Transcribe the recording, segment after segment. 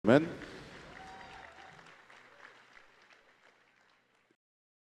gentlemen.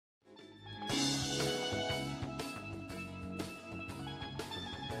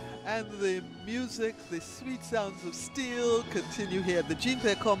 And the music, the sweet sounds of steel continue here at the Jean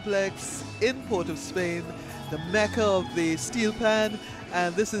Pierre Complex in Port of Spain, the mecca of the steel pan.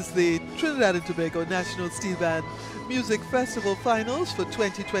 And this is the Trinidad and Tobago National Steel Band Music Festival Finals for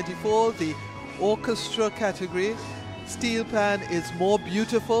 2024, the orchestra category. Steel pan is more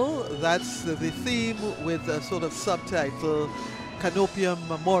beautiful. That's the theme, with a sort of subtitle, Canopium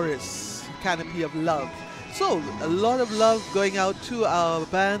Amoris, Canopy of Love. So a lot of love going out to our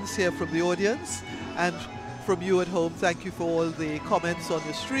bands here from the audience, and from you at home. Thank you for all the comments on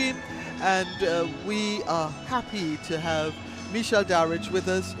the stream. And we are happy to have Michelle Darridge with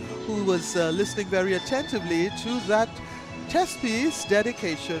us, who was listening very attentively to that test piece,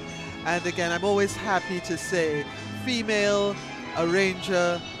 Dedication. And again, I'm always happy to say, female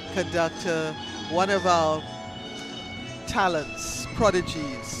arranger, conductor, one of our talents,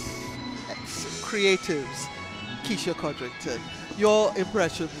 prodigies, creatives, Keisha Codrington. Your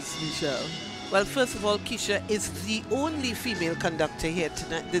impressions, Michelle? Well, first of all, Keisha is the only female conductor here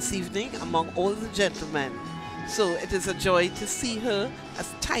tonight, this evening, among all the gentlemen. So it is a joy to see her,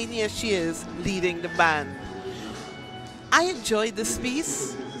 as tiny as she is, leading the band. I enjoyed this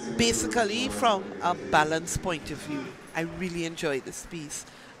piece, basically from a balance point of view. I really enjoyed this piece.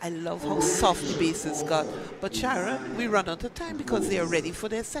 I love how soft the basses got. But Sharon, we run out of time because they are ready for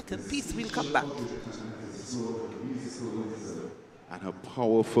their second piece. We'll come back. And her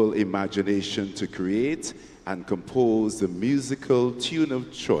powerful imagination to create and compose the musical tune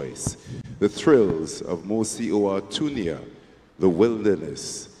of choice, the thrills of Mosi Oatunia, the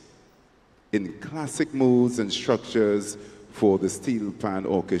wilderness, in classic moods and structures for the Steel Pan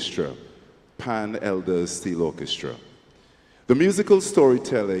Orchestra, Pan Elders Steel Orchestra. The musical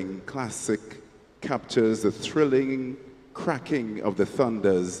storytelling classic captures the thrilling cracking of the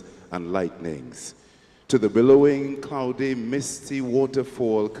thunders and lightnings, to the billowing, cloudy, misty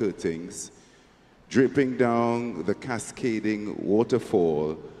waterfall curtains, dripping down the cascading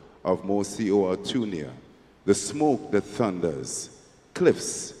waterfall of Mosi Oatunia, the smoke that thunders,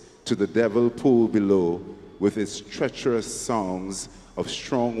 cliffs to the devil pool below with its treacherous sounds of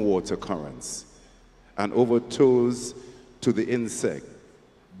strong water currents, and overtoes to the insect,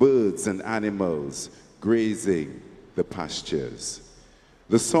 birds and animals grazing the pastures.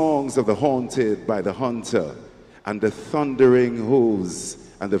 The songs of the haunted by the hunter, and the thundering hooves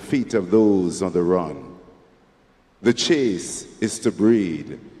and the feet of those on the run. The chase is to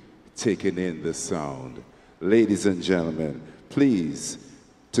breed, taking in the sound. Ladies and gentlemen, please,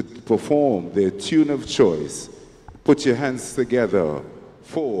 to perform their tune of choice, put your hands together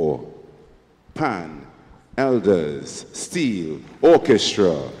for Pan Elders Steel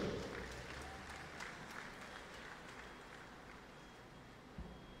Orchestra.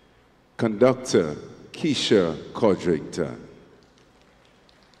 Conductor Keisha Codrington.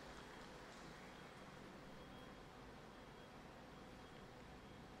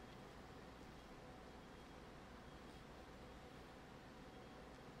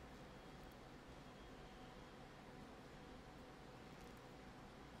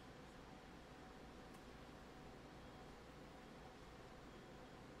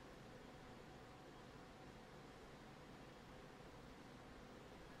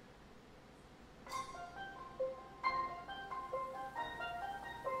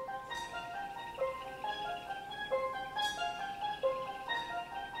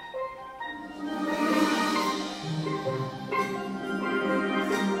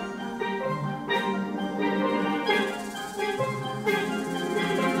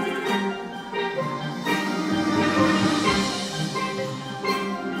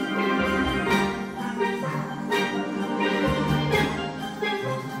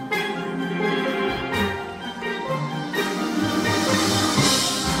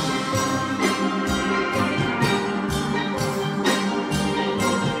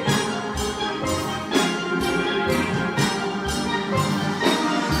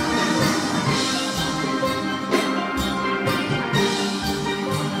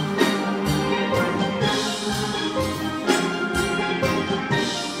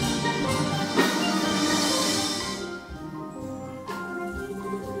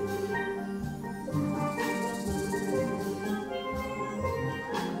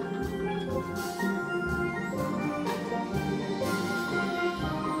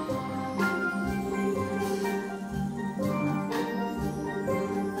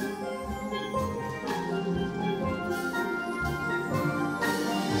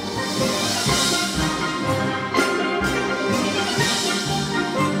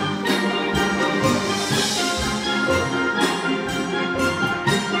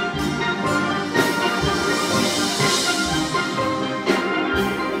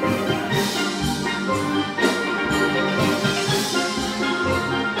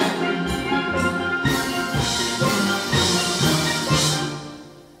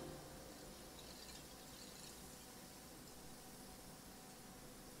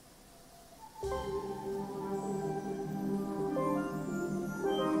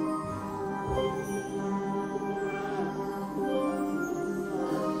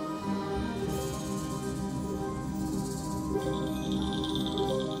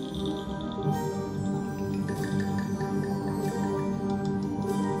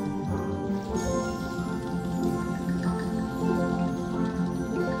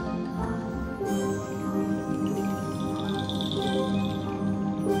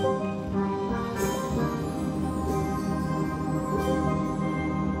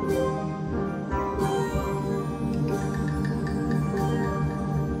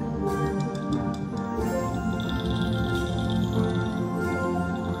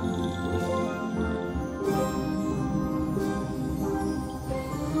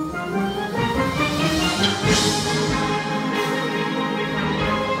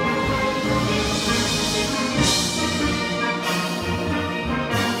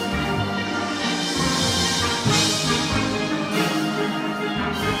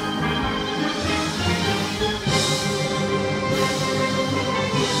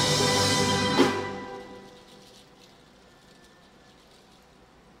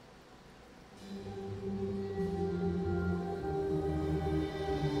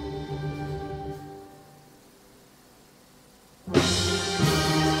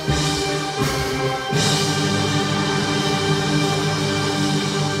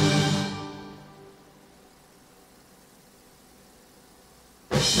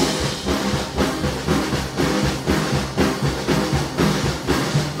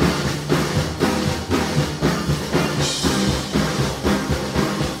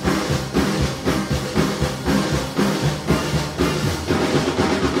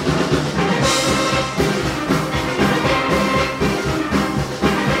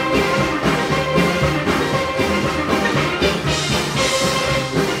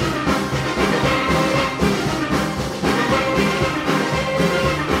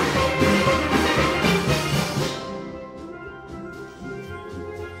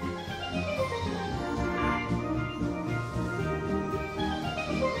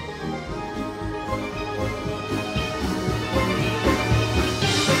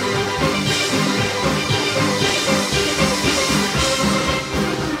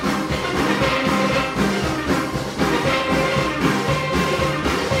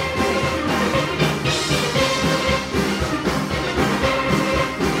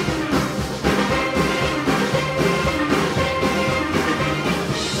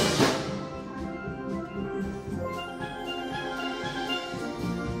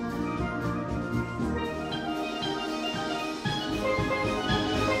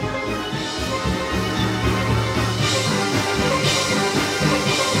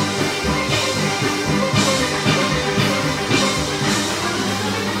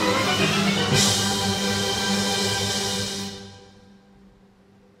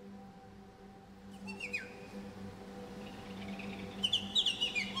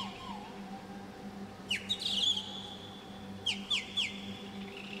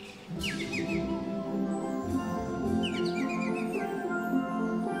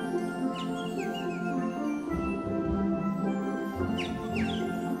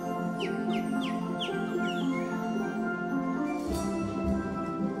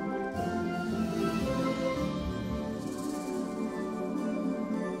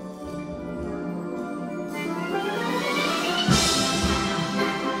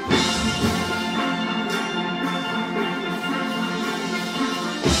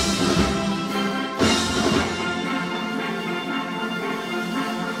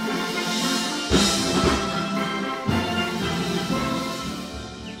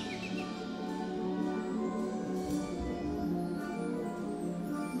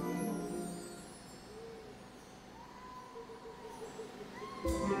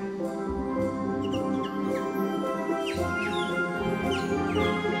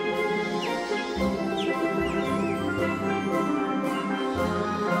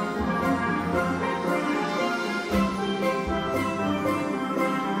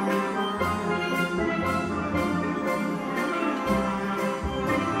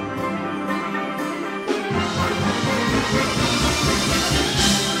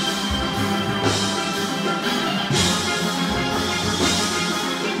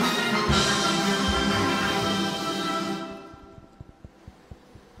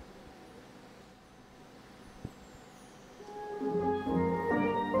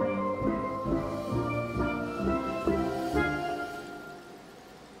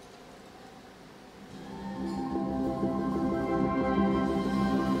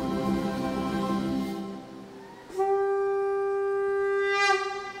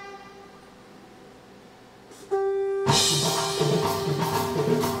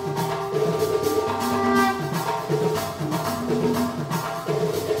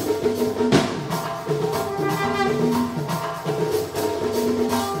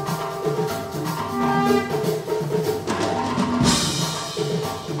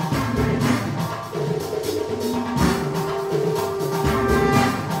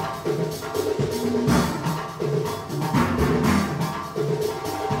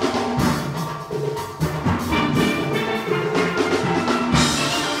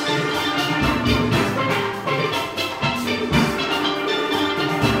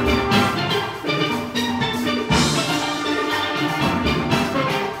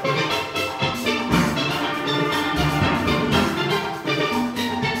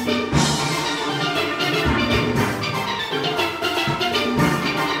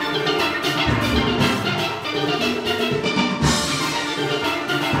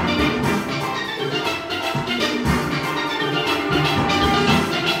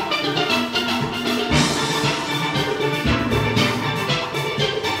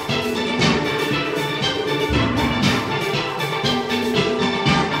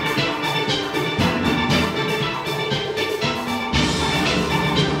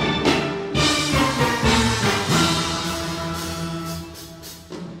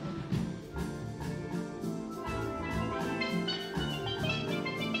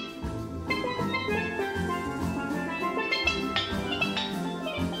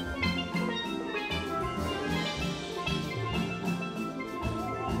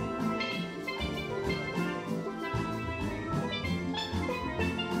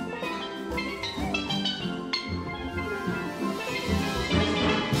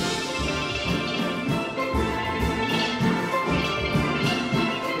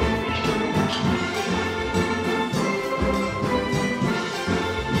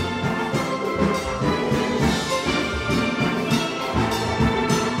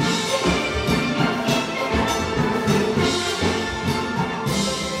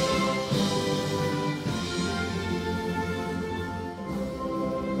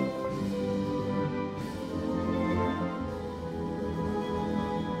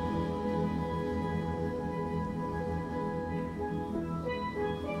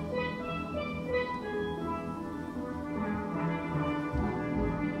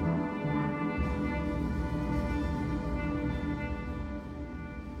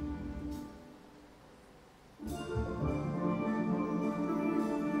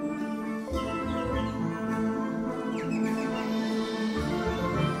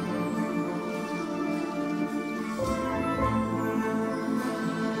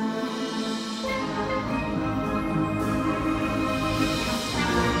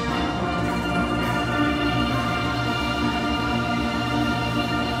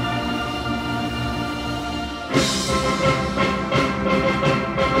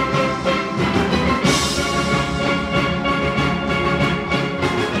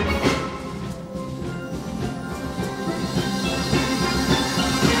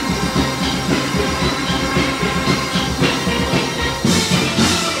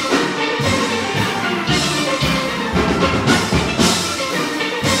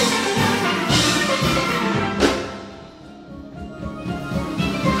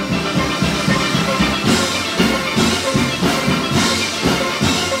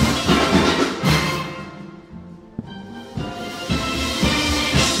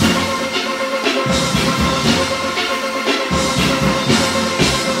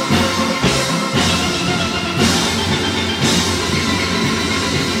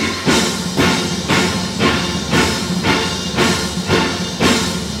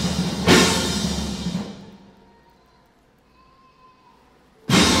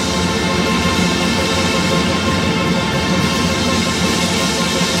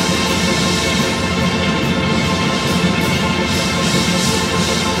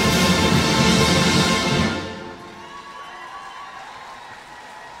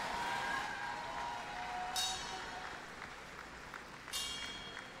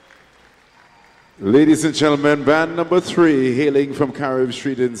 Ladies and gentlemen, band number 3, hailing from Carib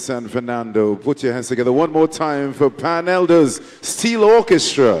Street in San Fernando. Put your hands together one more time for Pan Elders Steel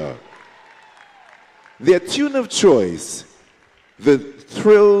Orchestra. Their tune of choice, The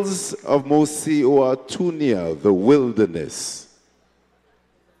Thrills of Mosi Tunia, The Wilderness.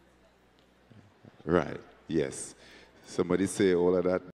 Right, yes. Somebody say all of that.